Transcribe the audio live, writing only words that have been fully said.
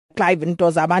Clive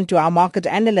Ntozabantu, our market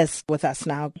analyst, with us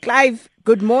now. Clive,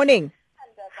 good morning.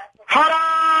 Hello,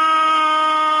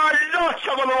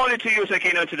 good morning to you,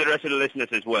 Sakina, and to the rest of the listeners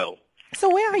as well. So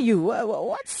where are you?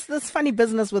 What's this funny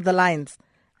business with the lines?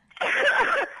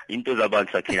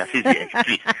 Ntozabantu, Sakina,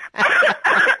 please.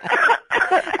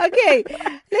 Okay,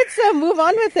 let's move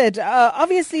on with it.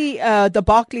 Obviously, the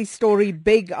Barclays story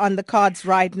big on the cards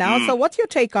right now. So what's your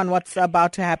take on what's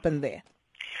about to happen there?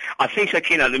 I think,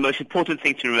 Sakina, the most important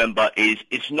thing to remember is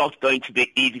it's not going to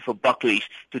be easy for Barclays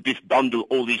to disbundle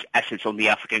all these assets on the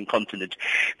African continent.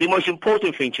 The most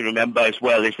important thing to remember as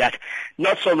well is that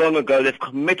not so long ago they've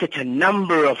committed a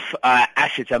number of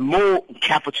assets and more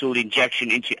capital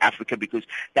injection into Africa because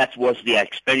that was their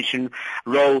expansion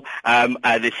role.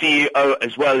 The CEO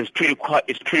as well is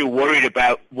pretty worried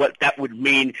about what that would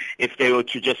mean if they were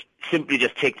to simply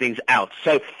take things out.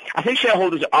 So I think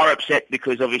shareholders are upset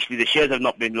because obviously the shares have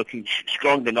not been looking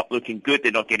strong, they're not looking good,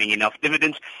 they're not getting enough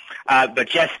dividends.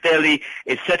 But Jes Staley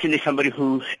is certainly somebody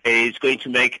who is going to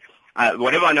make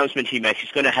whatever announcement he makes,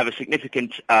 he's going to have a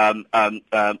significant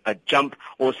a jump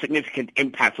or significant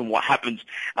impact on what happens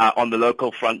on the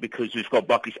local front because we've got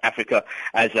Barclays Africa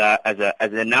as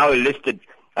a now listed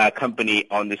company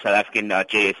on the South African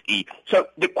JSE. So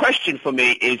the question for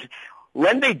me is,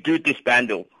 when they do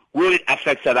disbandle, will it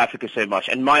affect South Africa so much?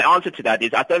 And my answer to that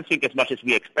is I don't think as much as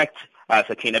we expect,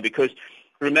 Sakina, because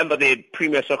remember the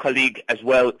Premier Soccer League as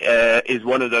well is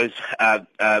one of those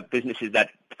businesses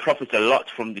that profits a lot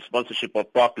from the sponsorship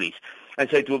of Barclays. And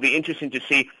so it will be interesting to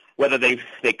see whether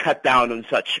they cut down on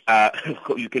such,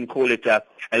 you can call it a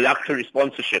luxury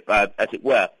sponsorship, as it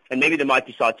were. And maybe they might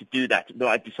decide to do that. They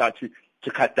might decide to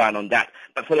cut down on that.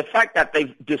 But for the fact that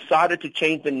they've decided to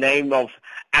change the name of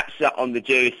Absa on the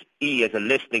JSE as a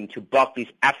listing to Barclays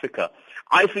Africa,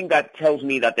 I think that tells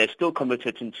me that they're still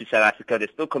committed to South Africa. They're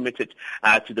still committed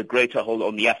to the greater whole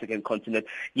on the African continent.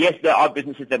 Yes, there are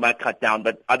businesses that might cut down,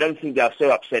 but I don't think they are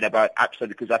so upset about Absa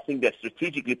because I think they're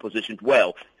strategically positioned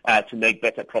well to make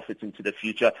better profits into the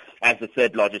future as the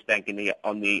third largest bank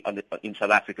in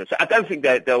South Africa. So I don't think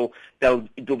that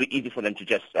it'll be easy for them to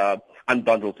just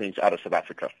unbundle things out of South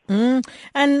Africa. And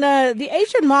the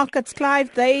Asian markets,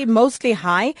 Clive, they mostly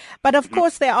high, but of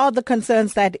course there are the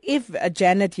concerns that if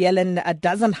Janet Yellen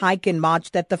doesn't hike in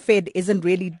March, that the Fed isn't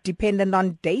really dependent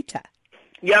on data.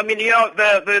 Yeah, I mean,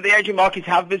 the Asian markets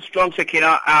have been strong,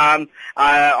 Sakina.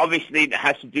 Obviously, it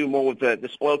has to do more with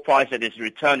this oil price that has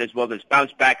returned as well as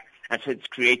bounced back. And so it's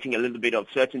creating a little bit of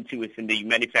certainty within the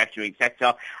manufacturing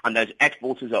sector. And those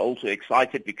exporters are also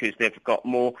excited because they've got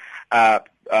more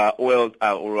oil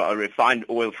or refined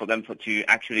oil for them to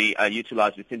actually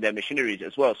utilize within their machineries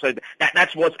as well. So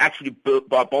that's what's actually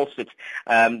bolstered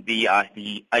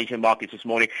the Asian markets this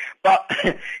morning. But,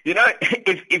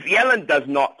 if Yellen does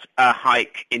not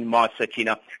hike in March,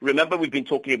 Sakina, remember we've been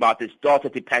talking about this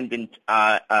data-dependent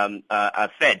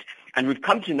Fed. And we've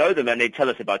come to know them, and they tell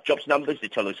us about jobs numbers, they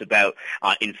tell us about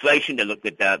inflation, they look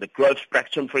at the growth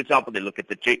spectrum, for example, they look at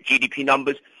the GDP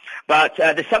numbers. But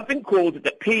there's something called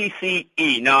the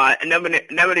PCE. Now, I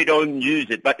normally don't use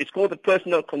it, but it's called the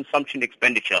Personal Consumption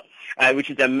Expenditure, which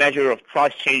is a measure of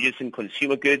price changes in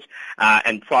consumer goods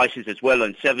and prices as well,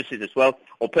 and services as well,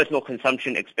 or personal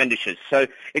consumption expenditures. So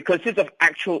it consists of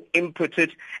actual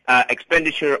inputted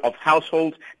expenditure of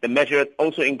households. The measure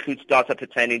also includes data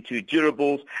pertaining to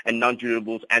durables and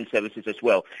non-durables and services as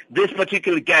well. This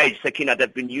particular gauge, Sakina,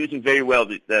 they've been using very well,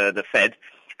 the Fed.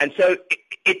 And so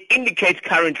it indicates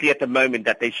currently at the moment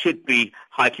that they should be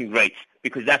hiking rates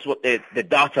because that's what the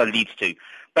data leads to.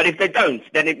 But if they don't,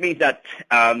 then it means that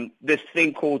this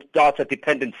thing called data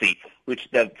dependency, which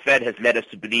the Fed has led us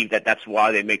to believe that that's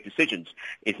why they make decisions,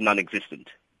 is non-existent.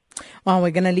 Well,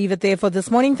 we're going to leave it there for this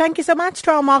morning. Thank you so much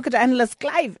to our market analyst,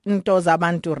 Clive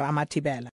Ntozabantu Ramatibela.